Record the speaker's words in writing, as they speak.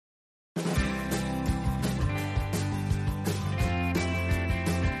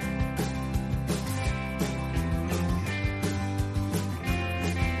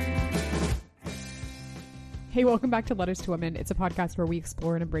Hey, welcome back to Letters to Women. It's a podcast where we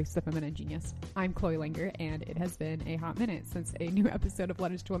explore and embrace the feminine genius. I'm Chloe Langer, and it has been a hot minute since a new episode of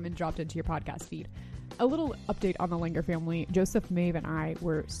Letters to Women dropped into your podcast feed. A little update on the Langer family. Joseph, Maeve, and I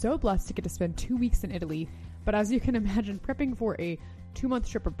were so blessed to get to spend 2 weeks in Italy, but as you can imagine, prepping for a 2-month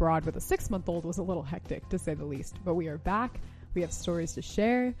trip abroad with a 6-month-old was a little hectic, to say the least. But we are back, we have stories to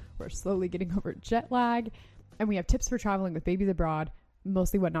share, we're slowly getting over jet lag, and we have tips for traveling with babies abroad,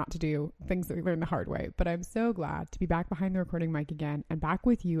 mostly what not to do, things that we learned the hard way. But I'm so glad to be back behind the recording mic again and back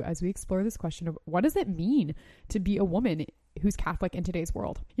with you as we explore this question of what does it mean to be a woman who's Catholic in today's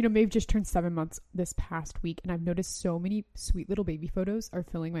world. You know, Maeve just turned 7 months this past week, and I've noticed so many sweet little baby photos are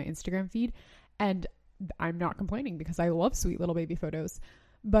filling my Instagram feed, and I'm not complaining because I love sweet little baby photos.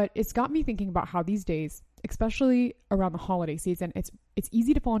 But it's got me thinking about how these days, especially around the holiday season, it's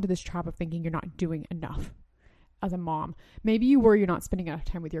easy to fall into this trap of thinking you're not doing enough as a mom. Maybe you worry you're not spending enough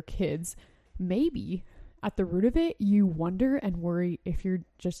time with your kids. Maybe at the root of it, you wonder and worry if you're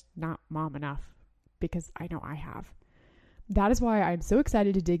just not mom enough, because I know I have. That is why I'm so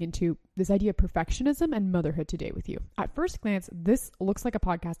excited to dig into this idea of perfectionism and motherhood today with you. At first glance, this looks like a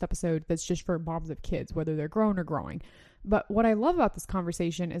podcast episode that's just for moms of kids, whether they're grown or growing. But what I love about this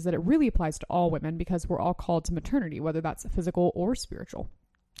conversation is that it really applies to all women because we're all called to maternity, whether that's physical or spiritual.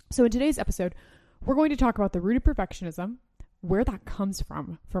 So in today's episode, we're going to talk about the root of perfectionism, where that comes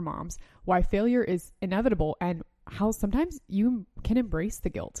from for moms, why failure is inevitable, and how sometimes you can embrace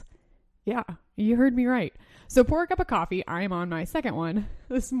the guilt. Yeah, you heard me right. So pour a cup of coffee. I am on my second one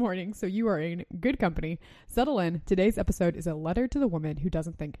this morning, so you are in good company. Settle in. Today's episode is a letter to the woman who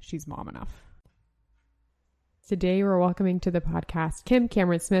doesn't think she's mom enough. Today, we're welcoming to the podcast Kim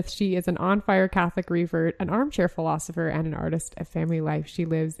Cameron Smith. She is an on-fire Catholic revert, an armchair philosopher, and an artist of family life. She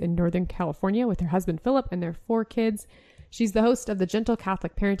lives in Northern California with her husband, Philip, and their 4 kids. She's the host of the Gentle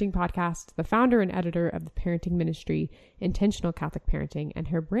Catholic Parenting Podcast, the founder and editor of the parenting ministry, Intentional Catholic Parenting, and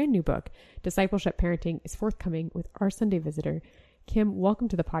her brand new book, Discipleship Parenting, is forthcoming with our Sunday Visitor. Kim, welcome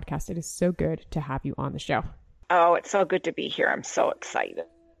to the podcast. It is so good to have you on the show. Oh, it's so good to be here. I'm so excited.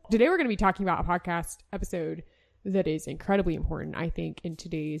 Today, we're going to be talking about a podcast episode that is incredibly important, I think, in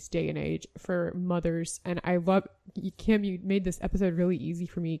today's day and age for mothers. And I love, Kim, you made this episode really easy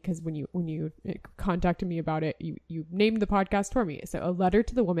for me because when you contacted me about it, you named the podcast for me. So a letter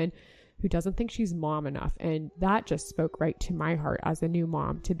to the woman who doesn't think she's mom enough. And that just spoke right to my heart as a new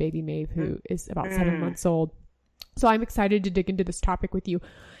mom to baby Maeve, who is about 7 months old. So I'm excited to dig into this topic with you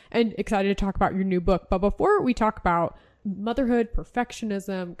and excited to talk about your new book. But before we talk about motherhood,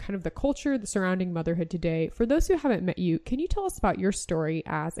 perfectionism, kind of the culture the surrounding motherhood today, for those who haven't met you, can you tell us about your story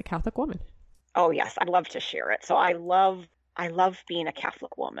as a Catholic woman? Oh, yes, I'd love to share it. So I love being a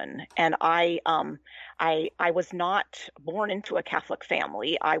Catholic woman, and I was not born into a Catholic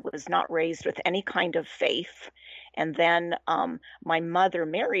family. I was not raised with any kind of faith, and then my mother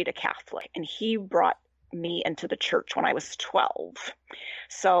married a Catholic, and he brought me into the church when I was 12.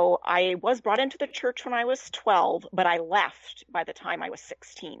 So I was brought into the church when I was 12, but I left by the time I was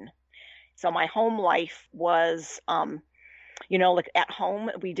 16. So my home life was, like at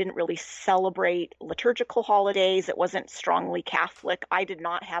home, we didn't really celebrate liturgical holidays. It wasn't strongly Catholic. I did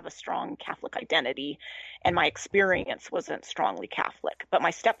not have a strong Catholic identity, and my experience wasn't strongly Catholic. But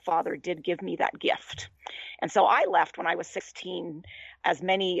my stepfather did give me that gift. And so I left when I was 16. As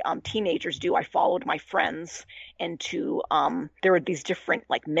many teenagers do, I followed my friends into, there were these different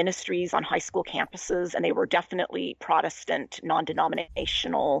ministries on high school campuses, and they were definitely Protestant,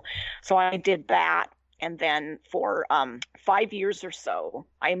 non-denominational. So I did that. And then for 5 years or so,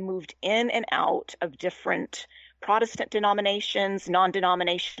 I moved in and out of different Protestant denominations,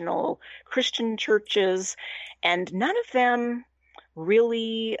 non-denominational Christian churches, and none of them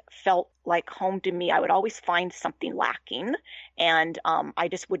really felt like home to me. I would always find something lacking, and I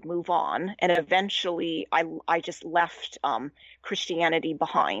just would move on. And eventually I just left Christianity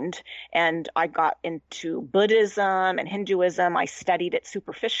behind, and I got into Buddhism and Hinduism. I studied it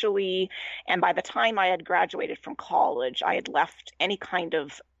superficially, and by the time I had graduated from college, I had left any kind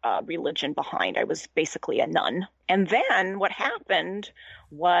of religion behind. I was basically a nun. And then what happened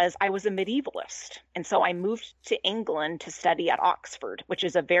was I was a medievalist. And so I moved to England to study at Oxford, which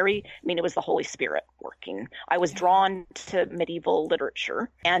is it was the Holy Spirit working. I was drawn to medieval literature,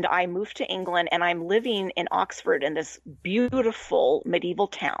 and I moved to England, and I'm living in Oxford in this beautiful medieval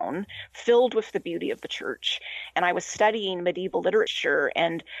town filled with the beauty of the church. And I was studying medieval literature,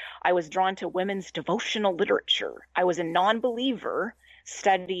 and I was drawn to women's devotional literature. I was a non-believer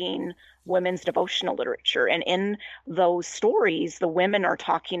studying women's devotional literature. And in those stories, the women are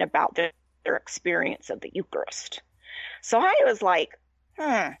talking about their experience of the Eucharist. So I was like,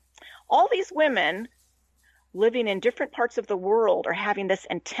 all these women living in different parts of the world are having this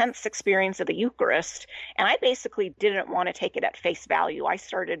intense experience of the Eucharist. And I basically didn't want to take it at face value. I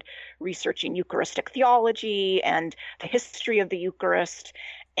started researching Eucharistic theology and the history of the Eucharist.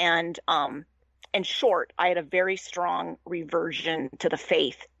 And in short, I had a very strong reversion to the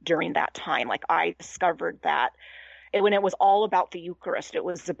faith during that time. Like, I discovered that when it was all about the Eucharist,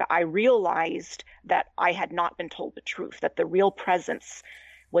 I realized that I had not been told the truth, that the real presence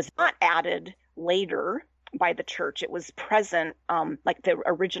was not added later by the church. It was present, like the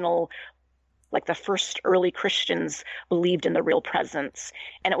original, like the first early Christians believed in the real presence.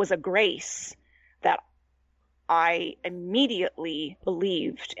 And it was a grace that I immediately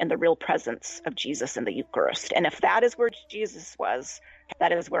believed in the real presence of Jesus in the Eucharist. And if that is where Jesus was,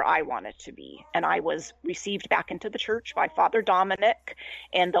 that is where I wanted to be. And I was received back into the church by Father Dominic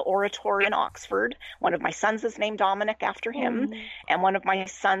in the Oratory in Oxford. One of my sons is named Dominic after him. And one of my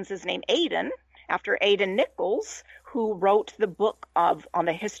sons is named Aidan after Aidan Nichols, who wrote the book on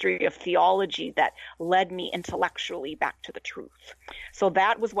the history of theology that led me intellectually back to the truth. So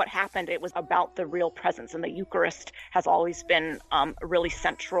that was what happened. It was about the real presence, and the Eucharist has always been really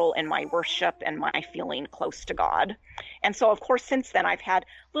central in my worship and my feeling close to God. And so, of course, since then, I've had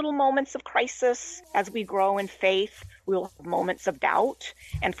little moments of crisis. As we grow in faith, we'll have moments of doubt.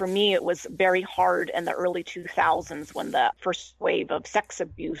 And for me, it was very hard in the early 2000s when the first wave of sex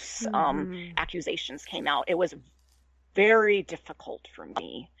abuse accusations came out. It was very difficult for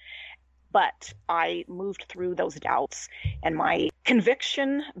me, but I moved through those doubts, and my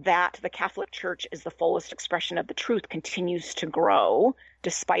conviction that the Catholic Church is the fullest expression of the truth continues to grow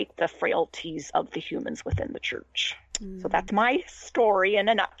despite the frailties of the humans within the church. So that's my story in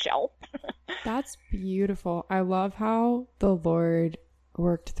a nutshell. That's beautiful. I love how the Lord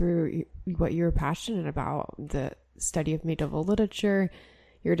worked through what you were passionate about, the study of medieval literature,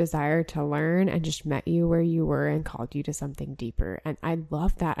 your desire to learn, and just met you where you were and called you to something deeper. And I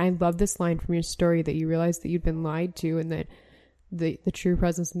love that. I love this line from your story that you realized that you'd been lied to and that the true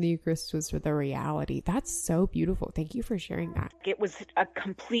presence in the Eucharist was the reality. That's so beautiful. Thank you for sharing that. It was a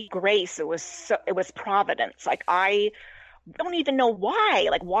complete grace. It was providence. Like, I don't even know why.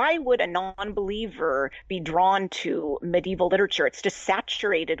 Like, why would a non-believer be drawn to medieval literature? It's just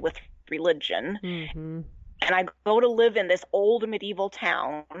saturated with religion. And I go to live in this old medieval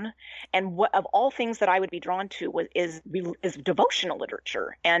town, and what of all things that I would be drawn to is devotional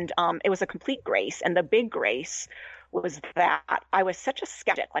literature. And it was a complete grace. And the big grace was that I was such a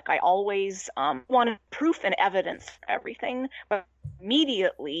skeptic. Like, I always wanted proof and evidence for everything, but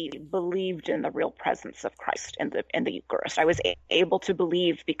immediately believed in the real presence of Christ in the Eucharist. I was able to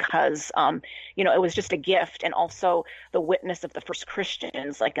believe because it was just a gift, and also the witness of the first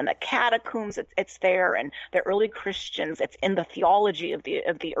Christians, like in the catacombs, it's there, and the early Christians, it's in the theology of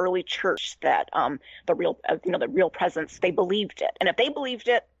the early church that the real presence, they believed it, and if they believed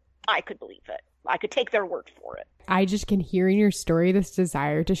it, I could believe it. I could take their word for it. I just can hear in your story this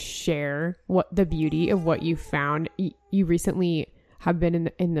desire to share what the beauty of what you found. You recently have been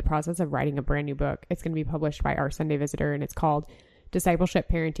in the process of writing a brand new book. It's going to be published by Our Sunday Visitor, and it's called Discipleship,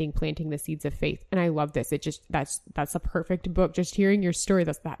 Parenting, Planting the Seeds of Faith. And I love this. It just, that's a perfect book. Just hearing your story,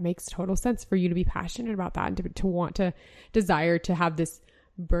 that makes total sense for you to be passionate about that and to want to desire to have this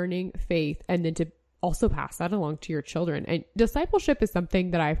burning faith, and then to also pass that along to your children. And discipleship is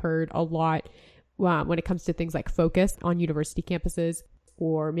something that I've heard a lot when it comes to things like focus on university campuses,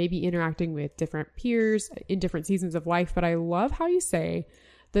 or maybe interacting with different peers in different seasons of life. But I love how you say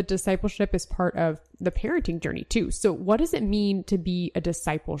that discipleship is part of the parenting journey too. So what does it mean to be a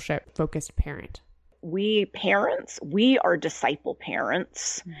discipleship focused parent? We parents, we are disciple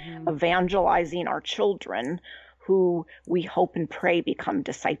parents, evangelizing our children, who we hope and pray become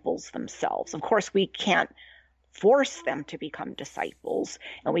disciples themselves. Of course, we can't force them to become disciples,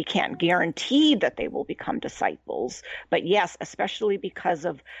 and we can't guarantee that they will become disciples. But yes, especially because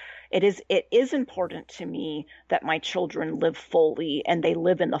of it is important to me that my children live fully and they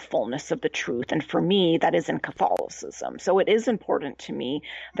live in the fullness of the truth. And for me, that is in Catholicism. So it is important to me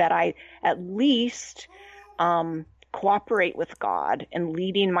that I at least cooperate with God in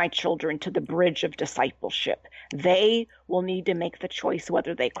leading my children to the bridge of discipleship. They will need to make the choice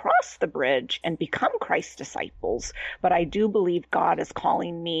whether they cross the bridge and become Christ's disciples. But I do believe God is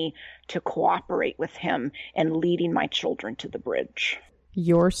calling me to cooperate with him in leading my children to the bridge.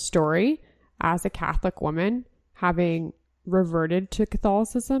 Your story as a Catholic woman, having reverted to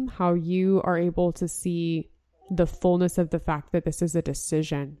Catholicism, how you are able to see the fullness of the fact that this is a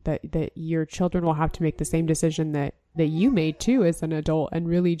decision, that your children will have to make the same decision that you made too as an adult, and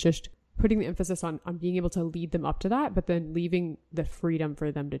really just putting the emphasis on being able to lead them up to that, but then leaving the freedom for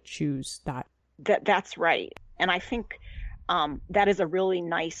them to choose that. That's right. And I think that is a really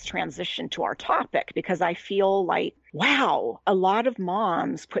nice transition to our topic, because I feel like, wow, a lot of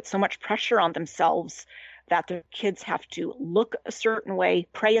moms put so much pressure on themselves that their kids have to look a certain way,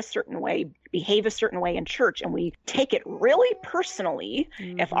 pray a certain way, behave a certain way in church. And we take it really personally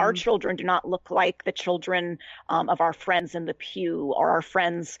if our children do not look like the children of our friends in the pew, or our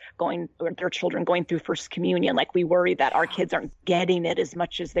friends or their children going through First Communion. Like, we worry that our kids aren't getting it as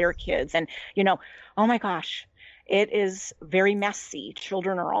much as their kids. And, oh my gosh, it is very messy.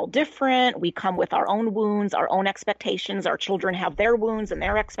 Children are all different. We come with our own wounds, our own expectations. Our children have their wounds and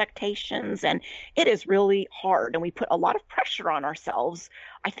their expectations. And it is really hard. And we put a lot of pressure on ourselves.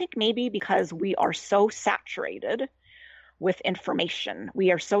 I think maybe because we are so saturated with information. We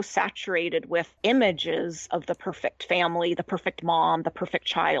are so saturated with images of the perfect family, the perfect mom, the perfect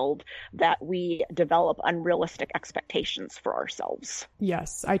child, that we develop unrealistic expectations for ourselves.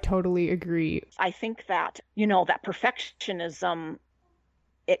 Yes, I totally agree. I think that, that perfectionism,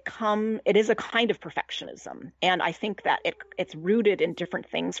 it is a kind of perfectionism. And I think that it's rooted in different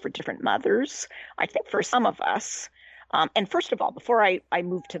things for different mothers. I think for some of us, and first of all, before I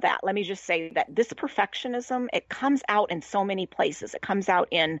move to that, let me just say that this perfectionism, it comes out in so many places. It comes out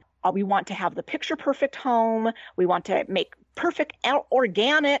in, we want to have the picture perfect home. We want to make perfect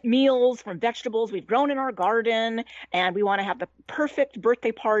organic meals from vegetables we've grown in our garden. And we want to have the perfect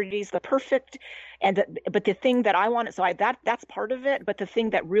birthday parties, but the thing that I want, that's part of it. But the thing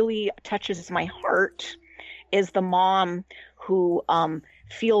that really touches my heart is the mom who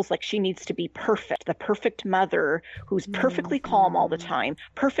feels like she needs to be perfect, the perfect mother who's perfectly calm all the time,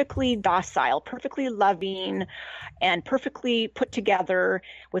 perfectly docile, perfectly loving, and perfectly put together,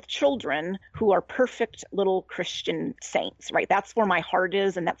 with children who are perfect little Christian saints, right? That's where my heart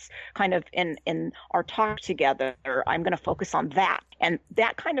is. And that's kind of in our talk together, I'm going to focus on that. And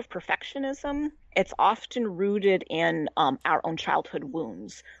that kind of perfectionism, it's often rooted in our own childhood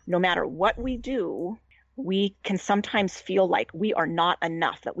wounds. No matter what we do, we can sometimes feel like we are not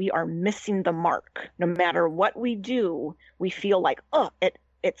enough, that we are missing the mark. No matter what we do, we feel like,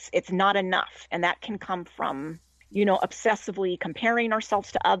 it's not enough. And that can come from, obsessively comparing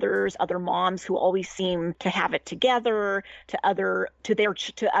ourselves to other moms who always seem to have it together, to other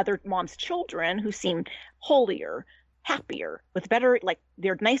moms' children who seem holier, happier, with better, like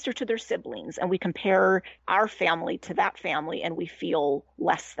they're nicer to their siblings. And we compare our family to that family, and we feel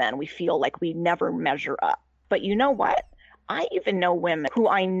less than. We feel like we never measure up. But you know what? I even know women who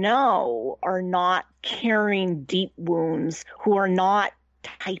I know are not carrying deep wounds, who are not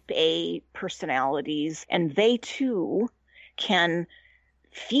type A personalities, and they too can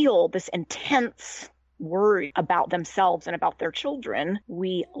feel this intense worry about themselves and about their children.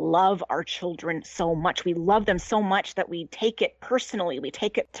 We love our children so much. We love them so much that we take it personally. We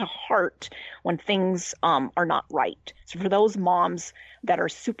take it to heart when things are not right. So for those moms that are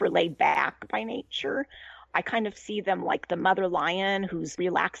super laid back by nature, I kind of see them like the mother lion who's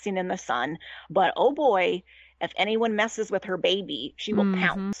relaxing in the sun. But oh boy, if anyone messes with her baby, she will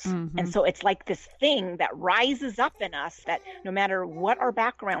pounce. And so it's like this thing that rises up in us that no matter what our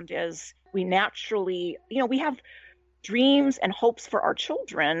background is, we naturally, we have dreams and hopes for our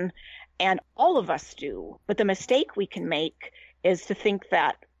children, and all of us do. But the mistake we can make is to think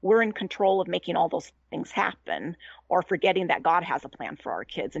that we're in control of making all those things happen, or forgetting that God has a plan for our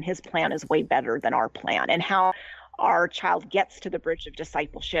kids, and his plan is way better than our plan. And how our child gets to the bridge of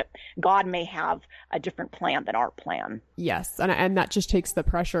discipleship, God may have a different plan than our plan. Yes. And that just takes the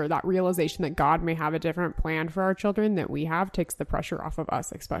pressure, that realization that God may have a different plan for our children that we have, takes the pressure off of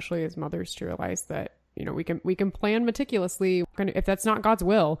us, especially as mothers, to realize that, we can plan meticulously. If that's not God's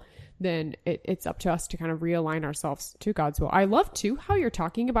will, then it's up to us to kind of realign ourselves to God's will. I love too how you're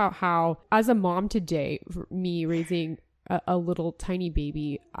talking about how, as a mom today, for me raising a little tiny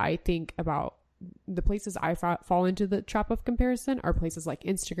baby, I think about the places I fall into the trap of comparison are places like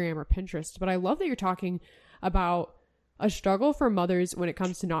Instagram or Pinterest. But I love that you're talking about a struggle for mothers when it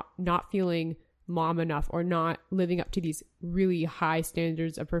comes to not feeling mom enough, or not living up to these really high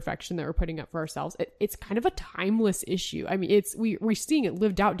standards of perfection that we're putting up for ourselves. It's kind of a timeless issue. I mean, we're seeing it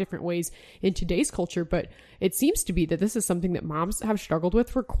lived out different ways in today's culture, but it seems to be that this is something that moms have struggled with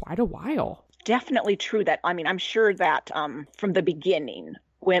for quite a while. Definitely true. I'm sure that from the beginning,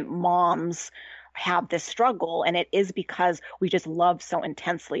 when moms have this struggle, and it is because we just love so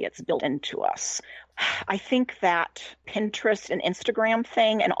intensely, it's built into us. I think that Pinterest and Instagram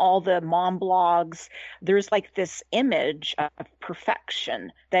thing and all the mom blogs, there's like this image of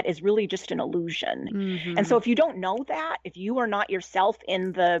perfection that is really just an illusion. And so if you don't know that, if you are not yourself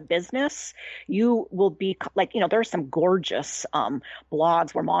in the business, you will be like, there are some gorgeous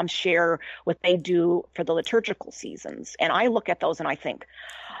blogs where moms share what they do for the liturgical seasons. And I look at those and I think,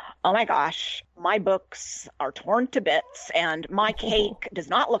 oh my gosh, my books are torn to bits and my cake does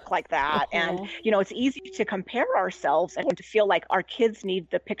not look like that. And, it's easy to compare ourselves and to feel like our kids need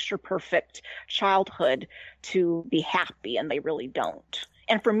the picture perfect childhood to be happy, and they really don't.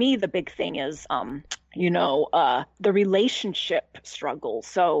 And for me, the big thing is, the relationship struggle.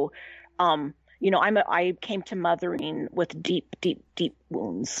 So, I came to mothering with deep, deep, deep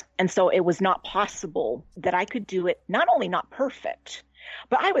wounds. And so it was not possible that I could do it, not only not perfect,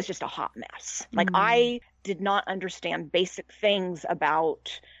 but I was just a hot mess. Like I did not understand basic things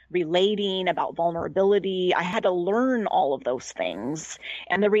about relating, about vulnerability. I had to learn all of those things.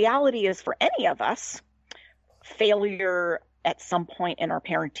 And the reality is, for any of us, failure at some point in our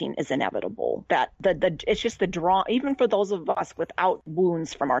parenting is inevitable. That it's just the draw, even for those of us without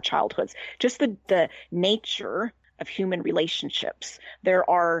wounds from our childhoods, just the nature of human relationships. There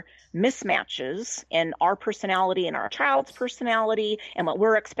are mismatches in our personality and our child's personality and what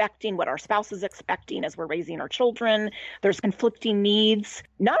we're expecting, what our spouse is expecting as we're raising our children. There's conflicting needs,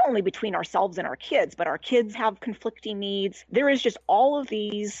 not only between ourselves and our kids, but our kids have conflicting needs. There is just all of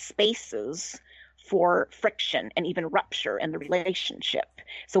these spaces for friction and even rupture in the relationship.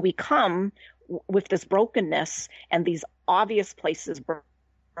 So we come with this brokenness and these obvious places where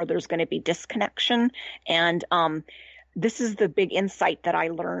there's going to be disconnection. And this is the big insight that I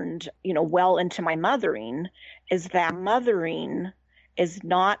learned, well into my mothering, is that mothering is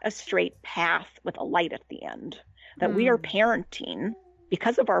not a straight path with a light at the end. That we are parenting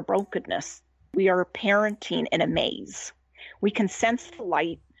because of our brokenness. We are parenting in a maze. We can sense the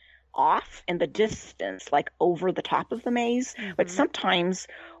light off in the distance, like over the top of the maze. But sometimes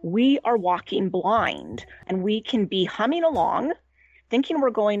we are walking blind, and we can be humming along thinking we're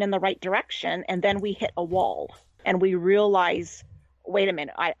going in the right direction, and then we hit a wall and we realize, wait a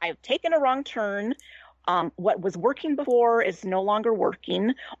minute, I've taken a wrong turn. What was working before is no longer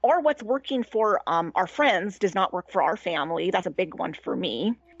working, or what's working for our friends does not work for our family. That's a big one for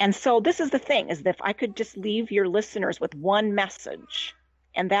me. And so this is the thing, is that if I could just leave your listeners with one message,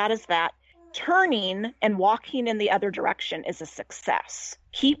 and that is that turning and walking in the other direction is a success.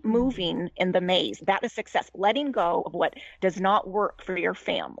 Keep moving in the maze. That is success. Letting go of what does not work for your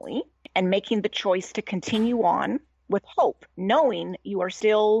family and making the choice to continue on with hope, knowing you are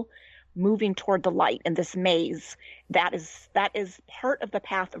still moving toward the light in this maze. That is part of the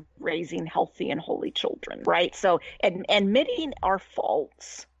path of raising healthy and holy children, right? So admitting our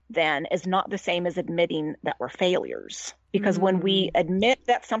faults then is not the same as admitting that we're failures. Because when we admit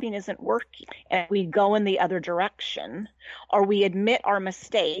that something isn't working and we go in the other direction, or we admit our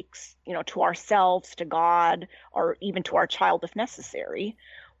mistakes, to ourselves, to God, or even to our child if necessary,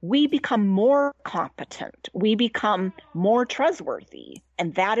 we become more competent. We become more trustworthy.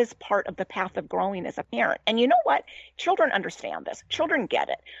 And that is part of the path of growing as a parent. And you know what? Children understand this. Children get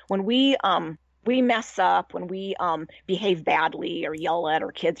it. When we mess up, when we behave badly or yell at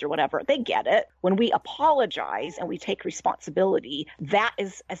our kids or whatever, they get it. When we apologize and we take responsibility, that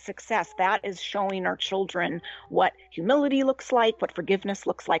is a success. That is showing our children what humility looks like, what forgiveness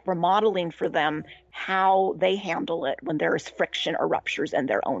looks like. We're modeling for them how they handle it when there is friction or ruptures in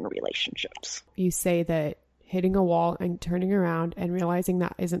their own relationships. You say that hitting a wall and turning around and realizing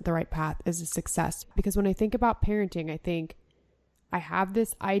that isn't the right path is a success. Because when I think about parenting, I think I have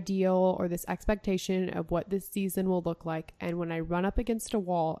this ideal or this expectation of what this season will look like. And when I run up against a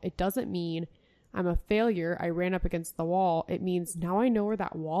wall, it doesn't mean I'm a failure. I ran up against the wall. It means now I know where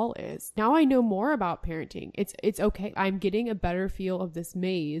that wall is. Now I know more about parenting. It's okay. I'm getting a better feel of this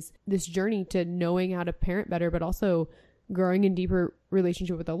maze, this journey to knowing how to parent better, but also growing in deeper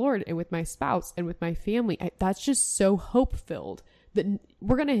relationship with the Lord and with my spouse and with my family. That's just so hope-filled. That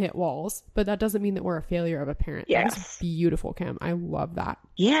we're going to hit walls, but that doesn't mean that we're a failure of a parent. Yes. That is beautiful, Kim. I love that.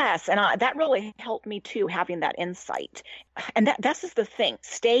 Yes. And that really helped me too, having that insight. And that's just the thing.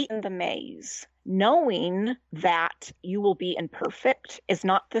 Stay in the maze. Knowing that you will be imperfect is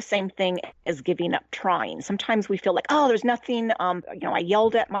not the same thing as giving up trying. Sometimes we feel like, oh, there's nothing, I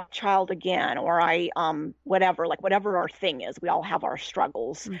yelled at my child again, or whatever our thing is. We all have our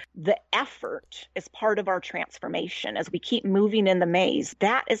struggles. The effort is part of our transformation. As we keep moving in the maze,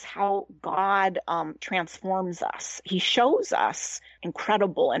 that is how God transforms us. He shows us,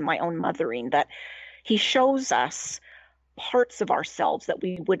 incredible in my own mothering, that he shows us parts of ourselves that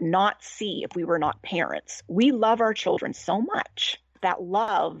we would not see if we were not parents. We love our children so much. That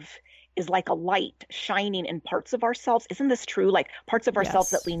love is like a light shining in parts of ourselves. Isn't this true? Like parts of ourselves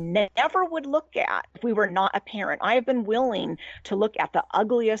that we never would look at if we were not a parent. I have been willing to look at the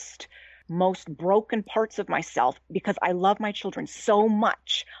ugliest, most broken parts of myself because I love my children so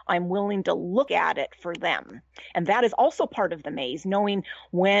much. I'm willing to look at it for them. And that is also part of the maze, knowing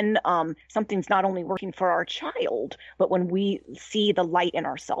when something's not only working for our child, but when we see the light in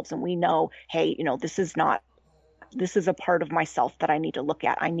ourselves and we know, hey, this is a part of myself that I need to look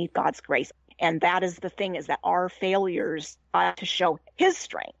at. I need God's grace. And that is the thing, is that our failures to show his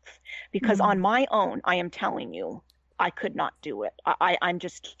strength, because on my own, I am telling you, I could not do it. I'm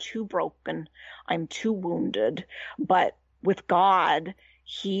just too broken. I'm too wounded. But with God,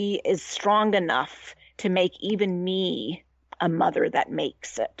 he is strong enough to make even me a mother that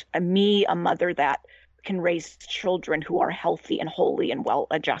makes it. A mother that can raise children who are healthy and holy and well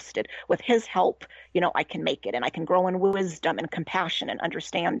adjusted. With his help, I can make it, and I can grow in wisdom and compassion and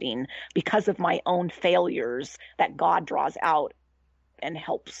understanding because of my own failures that God draws out and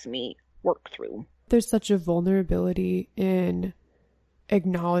helps me work through. There's such a vulnerability in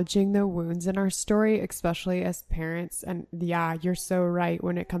acknowledging the wounds in our story, especially as parents. And yeah, you're so right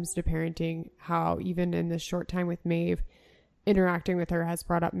when it comes to parenting, how even in this short time with Maeve, interacting with her has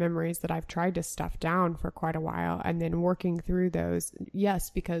brought up memories that I've tried to stuff down for quite a while, and then working through those. Yes,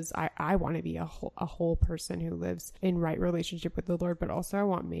 because I want to be a whole person who lives in right relationship with the Lord, but also I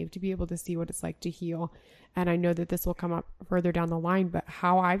want Maeve to be able to see what it's like to heal. And I know that this will come up further down the line, but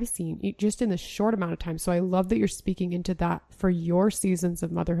how I've seen just in this short amount of time. So I love that you're speaking into that for your seasons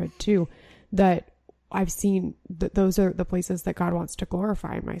of motherhood too, that I've seen that those are the places that God wants to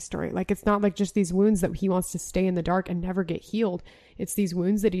glorify in my story. Like, it's not like just these wounds that he wants to stay in the dark and never get healed. It's these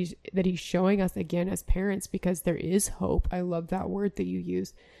wounds that he's showing us again as parents, because there is hope. I love that word that you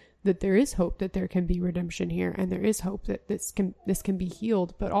use, that there is hope, that there can be redemption here. And there is hope that this can be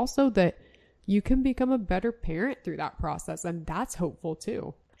healed, but also that you can become a better parent through that process. And that's hopeful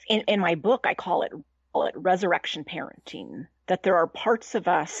too. In my book, I call it resurrection parenting, that there are parts of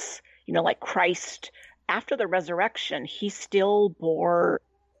us, like Christ, after the resurrection, he still bore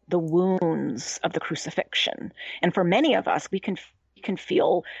the wounds of the crucifixion. And for many of us, we can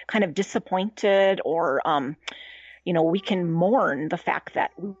feel kind of disappointed, or, we can mourn the fact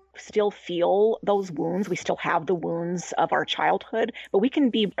that we still feel those wounds. We still have the wounds of our childhood, but we can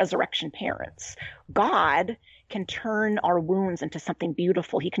be resurrection parents. God can turn our wounds into something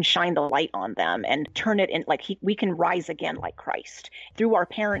beautiful. He can shine the light on them and turn it in, we can rise again like Christ. Through our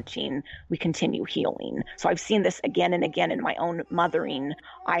parenting, we continue healing. So I've seen this again and again in my own mothering.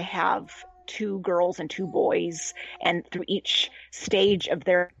 I have 2 girls and 2 boys, and through each stage of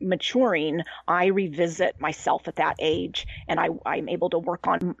their maturing, I revisit myself at that age, and I'm able to work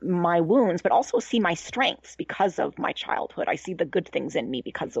on my wounds, but also see my strengths because of my childhood. I see the good things in me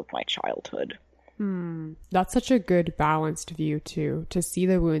because of my childhood. That's such a good balanced view too, to see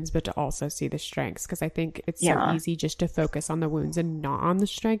the wounds, but to also see the strengths. Cause I think it's so easy just to focus on the wounds and not on the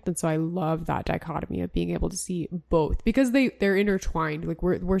strength. And so I love that dichotomy of being able to see both, because they're intertwined. Like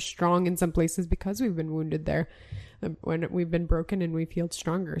we're strong in some places because we've been wounded there, when we've been broken, and we've healed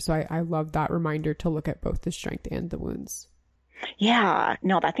stronger. So I love that reminder to look at both the strength and the wounds. Yeah,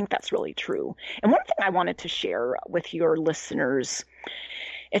 no, I think that's really true. And one thing I wanted to share with your listeners,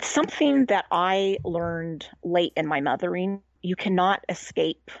 it's something that I learned late in my mothering. You cannot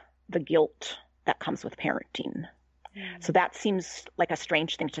escape the guilt that comes with parenting. So that seems like a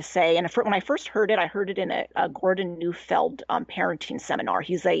strange thing to say. And when I first heard it, I heard it in a Gordon Neufeld parenting seminar.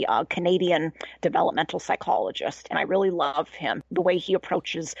 He's a Canadian developmental psychologist, and I really love him. The way he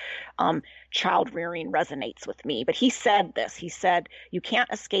approaches child rearing resonates with me. But he said this. He said, you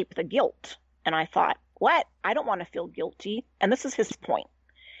can't escape the guilt. And I thought, what? I don't want to feel guilty. And this is his point.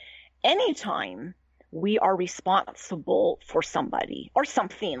 Anytime we are responsible for somebody or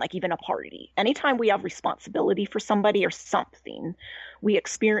something, like even a party, anytime we have responsibility for somebody or something, we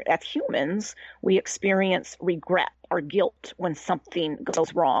experience, as humans, we experience regret or guilt when something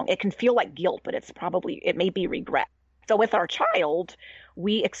goes wrong. It can feel like guilt, but it may be regret. So with our child,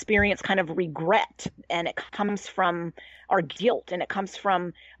 we experience kind of regret, and it comes from our guilt, and it comes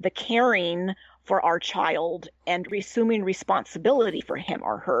from the caring for our child and assuming responsibility for him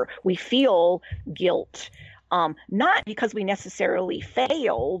or her. We feel guilt, not because we necessarily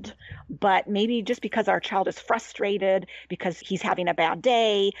failed, but maybe just because our child is frustrated, because he's having a bad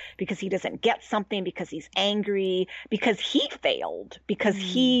day, because he doesn't get something, because he's angry, because he failed, because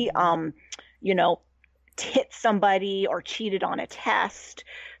he, hit somebody or cheated on a test.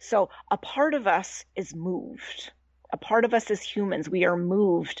 So a part of us is moved. a part of us as humans, we are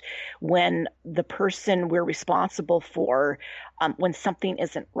moved when the person we're responsible for, when something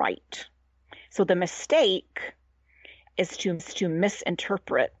isn't right. So the mistake is to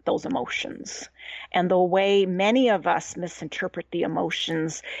misinterpret those emotions. And the way many of us misinterpret the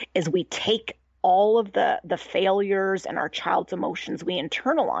emotions is we take all of the failures and our child's emotions, we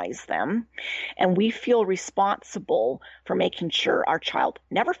internalize them, and we feel responsible for making sure our child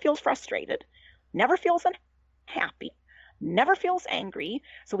never feels frustrated, never feels unhappy, never feels angry.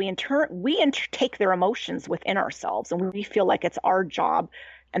 So we take their emotions within ourselves, and we feel like it's our job.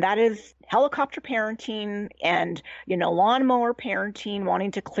 And that is helicopter parenting and, lawnmower parenting,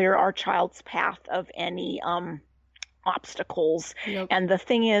 wanting to clear our child's path of any obstacles. Yep. And the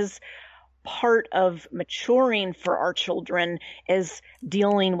thing is, part of maturing for our children is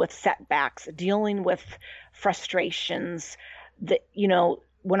dealing with setbacks, dealing with frustrations. That,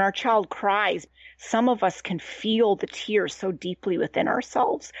 when our child cries, some of us can feel the tears so deeply within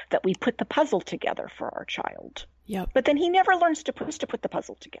ourselves that we put the puzzle together for our child. Yep. But then he never learns to put the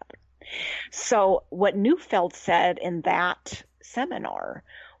puzzle together. So what Neufeld said in that seminar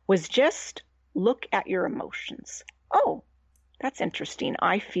was just look at your emotions. Oh, that's interesting.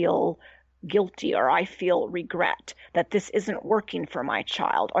 I feel guilty, or I feel regret that this isn't working for my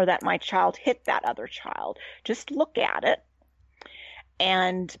child, or that my child hit that other child. Just look at it.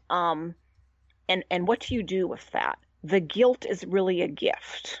 And what do you do with that? The guilt is really a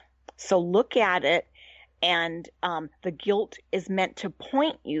gift. So look at it, and the guilt is meant to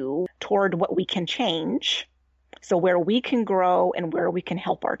point you toward what we can change. So where we can grow and where we can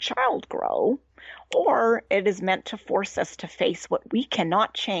help our child grow. Or it is meant to force us to face what we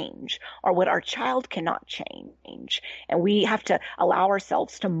cannot change, or what our child cannot change. And we have to allow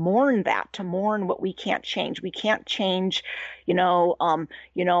ourselves to mourn that, to mourn what we can't change. We can't change,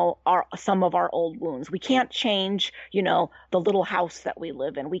 some of our old wounds. We can't change, the little house that we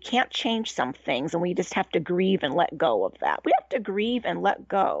live in. We can't change some things, and we just have to grieve and let go of that. We have to grieve and let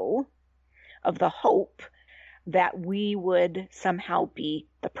go of the hope that we would somehow be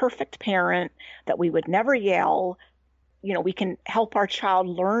the perfect parent, that we would never yell. We can help our child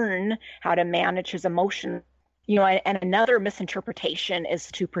learn how to manage his emotions. And another misinterpretation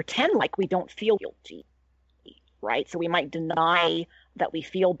is to pretend like we don't feel guilty, right? So we might deny that we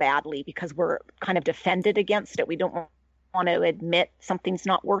feel badly because we're kind of defended against it. We don't want to admit something's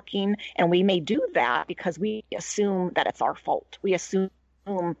not working. And we may do that because we assume that it's our fault. We assume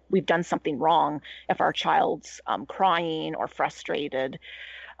we've done something wrong if our child's crying or frustrated.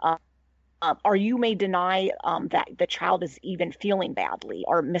 Or you may deny that the child is even feeling badly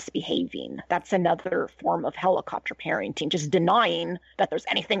or misbehaving. That's another form of helicopter parenting, just denying that there's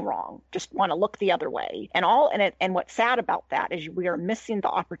anything wrong, just want to look the other way. And what's sad about that is we are missing the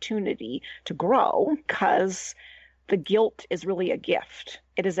opportunity to grow, because the guilt is really a gift.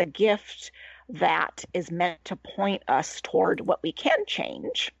 It is a gift that is meant to point us toward what we can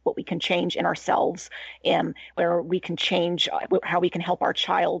change in ourselves, where we can change how we can help our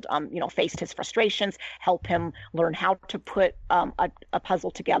child, face his frustrations, help him learn how to put a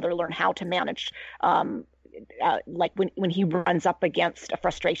puzzle together, learn how to manage, like when he runs up against a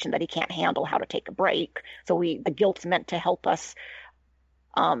frustration that he can't handle, how to take a break. So the guilt's meant to help us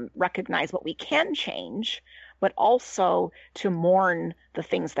recognize what we can change, but also to mourn the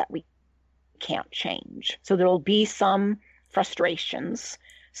things that we can't change. So there will be some frustrations,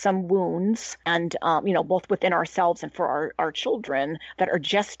 some wounds, and both within ourselves and for our children, that are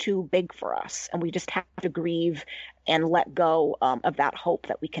just too big for us, and we just have to grieve and let go of that hope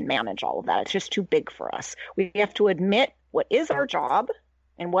that we can manage all of that. It's just too big for us. We have to admit what is our job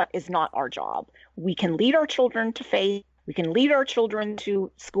and what is not our job. We can lead our children to faith. We can lead our children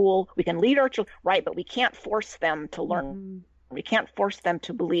to school. We can lead our children, right? But we can't force them to learn. Mm-hmm. We can't force them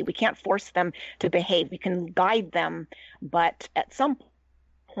to believe. We can't force them to behave. We can guide them, but at some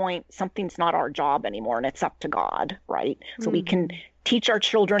point, something's not our job anymore, and it's up to God, right? Mm-hmm. So we can teach our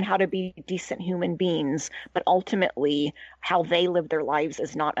children how to be decent human beings, but ultimately, how they live their lives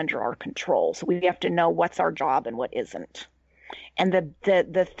is not under our control. So we have to know what's our job and what isn't. And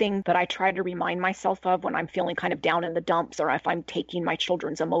the thing that I try to remind myself of when I'm feeling kind of down in the dumps, or if I'm taking my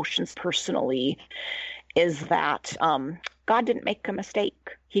children's emotions personally, is that God didn't make a mistake.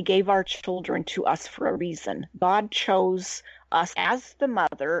 He gave our children to us for a reason. God chose us as the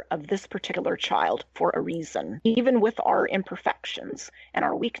mother of this particular child for a reason, even with our imperfections and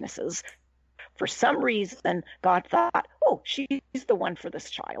our weaknesses. For some reason, God thought, oh, she's the one for this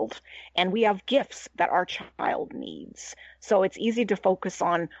child. And we have gifts that our child needs. So it's easy to focus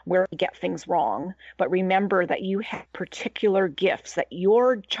on where we get things wrong, but remember that you have particular gifts that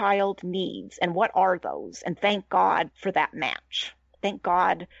your child needs. And what are those? And thank God for that match. Thank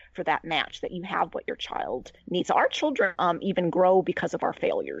God for that match, that you have what your child needs. Our children even grow because of our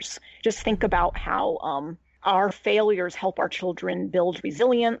failures. Just think about how our failures help our children build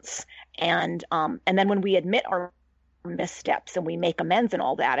resilience. And then when we admit our missteps and we make amends and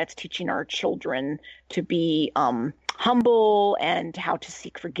all that, it's teaching our children to be humble and how to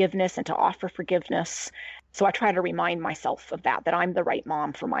seek forgiveness and to offer forgiveness. So I try to remind myself of that I'm the right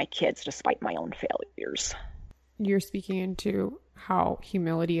mom for my kids despite my own failures. You're speaking into how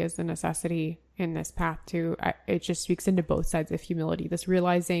humility is a necessity in this path too. It just speaks into both sides of humility. This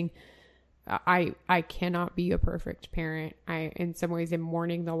realizing I cannot be a perfect parent. I, in some ways, am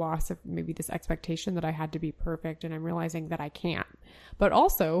mourning the loss of maybe this expectation that I had to be perfect, and I'm realizing that I can't. But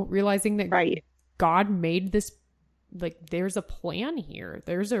also realizing that God made this, like, there's a plan here.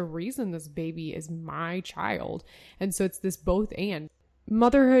 There's a reason this baby is my child. And so it's this both and.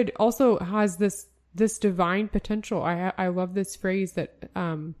 Motherhood also has this divine potential. I love this phrase that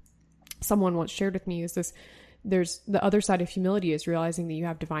someone once shared with me, is this: there's the other side of humility is realizing that you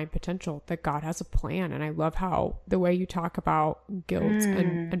have divine potential, that God has a plan. And I love how the way you talk about guilt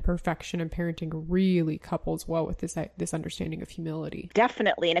and perfection and parenting really couples well with this understanding of humility.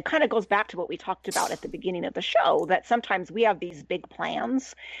 Definitely. And it kind of goes back to what we talked about at the beginning of the show, that sometimes we have these big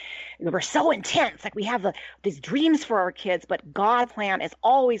plans. We're so intense, like we have these dreams for our kids, but God's plan is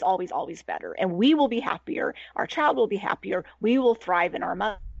always, always, always better. And we will be happier. Our child will be happier. We will thrive in our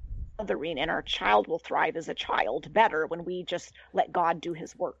mothering, and our child will thrive as a child better when we just let God do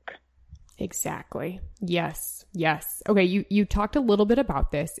his work. Exactly. Yes. Yes. Okay. You talked a little bit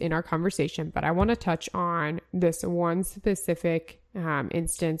about this in our conversation, but I want to touch on this one specific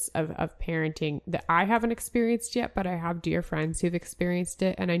instance of parenting that I haven't experienced yet, but I have dear friends who've experienced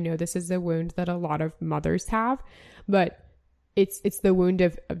it. And I know this is a wound that a lot of mothers have, but it's the wound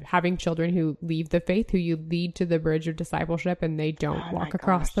of having children who leave the faith, who you lead to the bridge of discipleship and they don't walk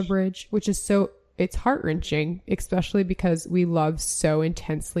across the bridge, which is it's heart-wrenching, especially because we love so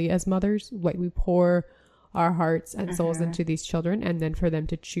intensely as mothers. Like, we pour our hearts and souls into these children, and then for them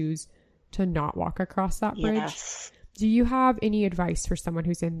to choose to not walk across that bridge. Yes. Do you have any advice for someone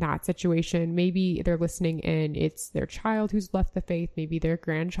who's in that situation? Maybe they're listening and it's their child who's left the faith, maybe their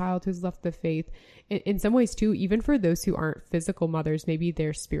grandchild who's left the faith. In some ways too, even for those who aren't physical mothers, maybe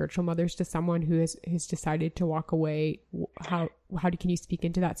they're spiritual mothers to someone who has decided to walk away. Can you speak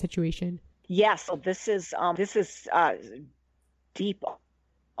into that situation? Yes. So this is deep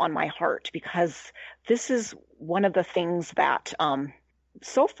on my heart, because this is one of the things that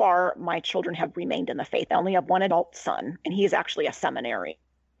so far my children have remained in the faith. I only have one adult son, and he is actually a seminarian.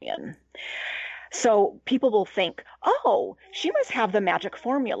 So people will think, oh, she must have the magic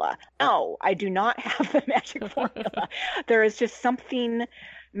formula. No, I do not have the magic formula. There is just something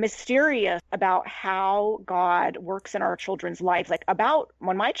mysterious about how God works in our children's lives. Like, about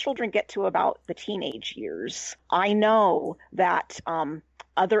when my children get to about the teenage years, I know that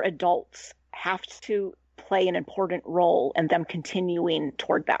other adults have to play an important role in them continuing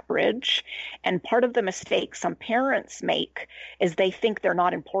toward that bridge. And part of the mistake some parents make is they think they're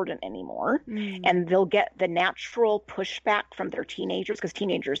not important anymore, and they'll get the natural pushback from their teenagers, because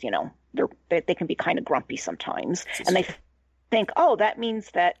teenagers, they can be kind of grumpy sometimes, and they think, oh, that means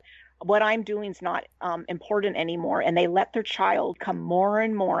that what I'm doing is not important anymore. And they let their child become more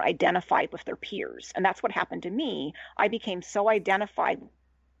and more identified with their peers. And that's what happened to me. I became so identified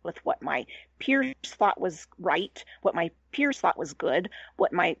with what my peers thought was right, what my peers thought was good,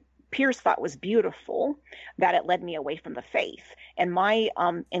 what my peers thought was beautiful, that it led me away from the faith. And my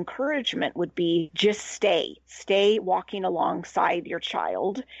encouragement would be, just stay walking alongside your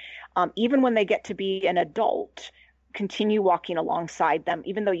child. Even when they get to be an adult, continue walking alongside them.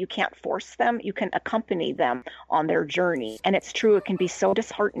 Even though you can't force them, you can accompany them on their journey. And it's true, it can be so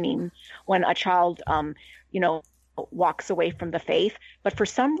disheartening when a child, walks away from the faith. But for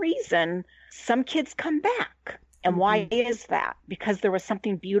some reason, some kids come back. And why is that? Because there was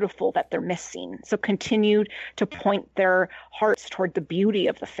something beautiful that they're missing. So continue to point their hearts toward the beauty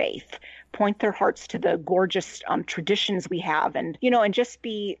of the faith. Point their hearts to the gorgeous traditions we have, and just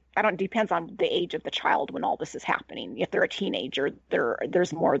be. It depends on the age of the child when all this is happening. If they're a teenager,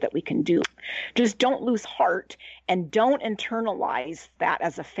 there's more that we can do. Just don't lose heart, and don't internalize that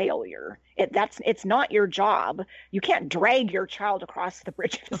as a failure. It's not your job. You can't drag your child across the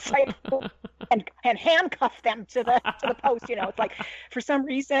bridge of discipleship. and handcuff them to the post. It's like, for some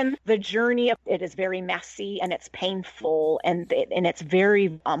reason, the journey of it is very messy and it's painful and it's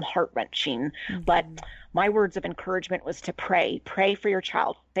very heart-wrenching. Mm-hmm. But my words of encouragement was to pray for your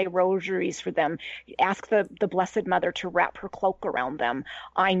child, say rosaries for them, ask the Blessed Mother to wrap her cloak around them.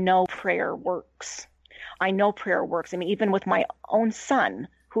 I know prayer works. I mean, even with my own son,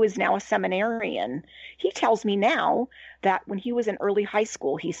 who is now a seminarian, he tells me now that when he was in early high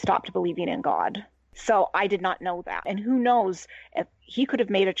school, he stopped believing in God. So I did not know that. And who knows, if he could have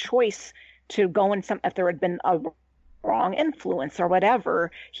made a choice to go if there had been a wrong influence or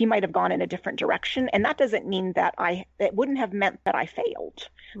whatever, he might have gone in a different direction. And that doesn't mean that it wouldn't have meant that I failed,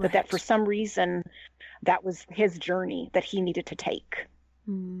 right. But that for some reason, that was his journey that he needed to take.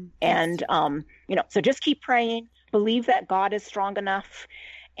 And, so just keep praying, believe that God is strong enough,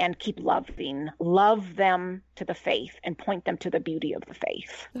 and keep love them to the faith and point them to the beauty of the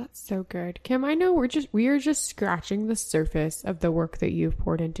faith. That's so good. Kim, I know we are just scratching the surface of the work that you've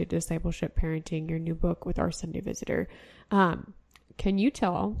poured into discipleship parenting, your new book with Our Sunday Visitor. Can you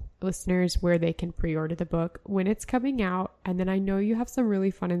tell listeners where they can pre-order the book, when it's coming out? And then I know you have some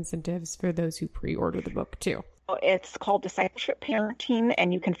really fun incentives for those who pre-order the book too. It's called Discipleship Parenting,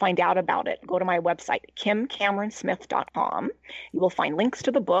 and you can find out about it. Go to my website, kimcameronsmith.com. You will find links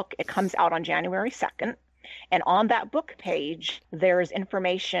to the book. It comes out on January 2nd. And on that book page, there's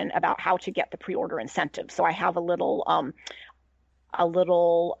information about how to get the pre-order incentive. So I have a little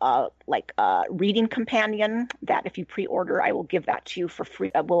reading companion that if you pre-order, I will give that to you for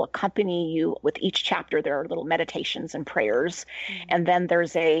free. I will accompany you with each chapter. There are little meditations and prayers. Mm-hmm. And then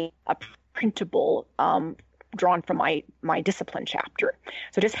there's a printable drawn from my discipline chapter.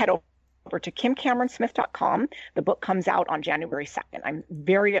 So just head over to kimcameronsmith.com. The book comes out on January 2nd. I'm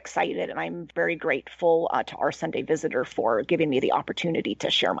very excited, and I'm very grateful to Our Sunday Visitor for giving me the opportunity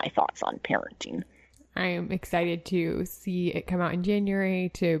to share my thoughts on parenting. I am excited to see it come out in January,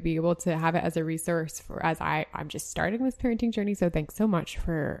 to be able to have it as a resource I'm just starting this parenting journey. So thanks so much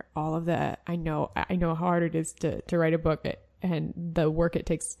for all of the, I know how hard it is to write a book and the work it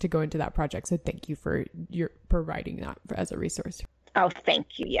takes to go into that project. So thank you for your providing that as a resource. Oh,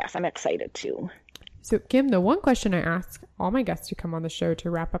 thank you. Yes, I'm excited too. So Kim, the one question I ask all my guests who come on the show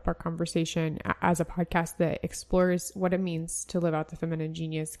to wrap up our conversation as a podcast that explores what it means to live out the feminine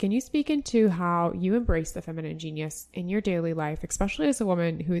genius, can you speak into how you embrace the feminine genius in your daily life, especially as a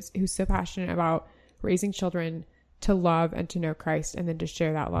woman who's so passionate about raising children to love and to know Christ, and then to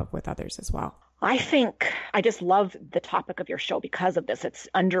share that love with others as well? I think I just love the topic of your show because of this. It's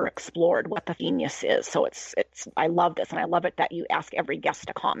underexplored what the genius is. So I love this, and I love it that you ask every guest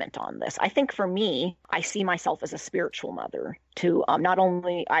to comment on this. I think for me, I see myself as a spiritual mother to not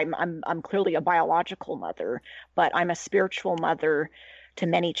only I'm clearly a biological mother, but I'm a spiritual mother to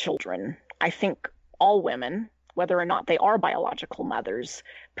many children. I think all women, whether or not they are biological mothers,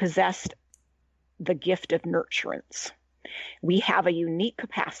 possess the gift of nurturance. We have a unique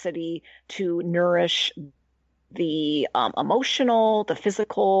capacity to nourish the emotional, the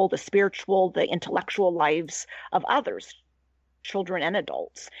physical, the spiritual, the intellectual lives of others, children and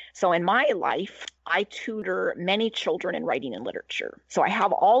adults. So in my life, I tutor many children in writing and literature. So I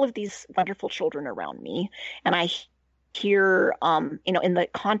have all of these wonderful children around me, and I hear, in the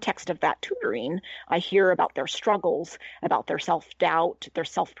context of that tutoring, I hear about their struggles, about their self-doubt, their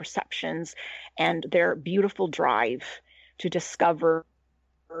self-perceptions, and their beautiful drive to discover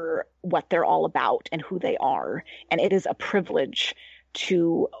what they're all about and who they are. And it is a privilege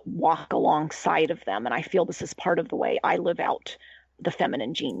to walk alongside of them. And I feel this is part of the way I live out the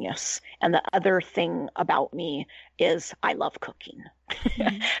feminine genius. And the other thing about me is I love cooking.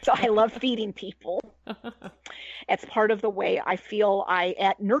 So I love feeding people. It's part of the way I feel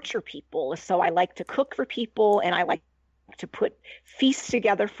I nurture people. So I like to cook for people, and I like to put feasts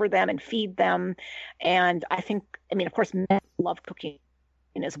together for them and feed them. And I think, of course, men love cooking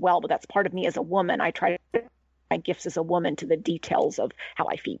as well, but that's part of me as a woman. I try to put my gifts as a woman to the details of how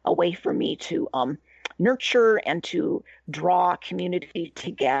I feed, a way for me to nurture and to draw community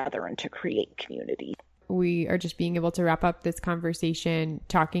together and to create community. We are just being able to wrap up this conversation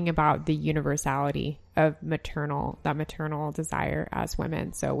talking about the universality of maternal desire as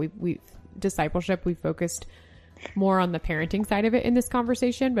women. So we discipleship, we focused more on the parenting side of it in this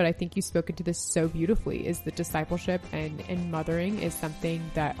conversation, but I think you spoke into this so beautifully, is that discipleship and mothering is something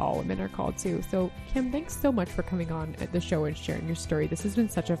that all women are called to. So Kim, thanks so much for coming on at the show and sharing your story. This has been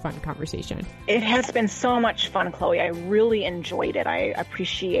such a fun conversation. It has been so much fun, Chloe. I really enjoyed it. I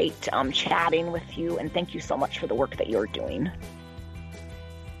appreciate chatting with you, and thank you so much for the work that you're doing.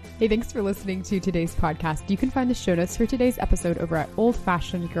 Hey, thanks for listening to today's podcast. You can find the show notes for today's episode over at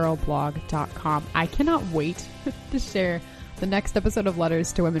oldfashionedgirlblog.com. I cannot wait to share the next episode of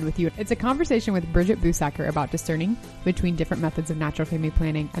Letters to Women with you. It's a conversation with Bridget Busacker about discerning between different methods of natural family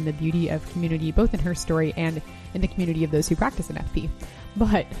planning and the beauty of community, both in her story and in the community of those who practice NFP.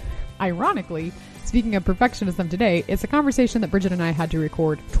 But ironically, speaking of perfectionism today, it's a conversation that Bridget and I had to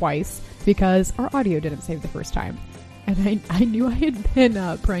record twice because our audio didn't save the first time. And I knew I had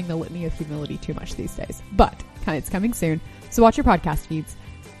been praying the litany of humility too much these days. But it's coming soon, so watch your podcast feeds.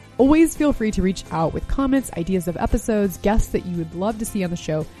 Always feel free to reach out with comments, ideas of episodes, guests that you would love to see on the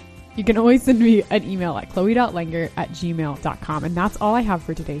show. You can always send me an email at chloe.langer@gmail.com. And that's all I have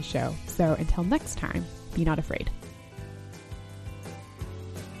for today's show. So until next time, be not afraid.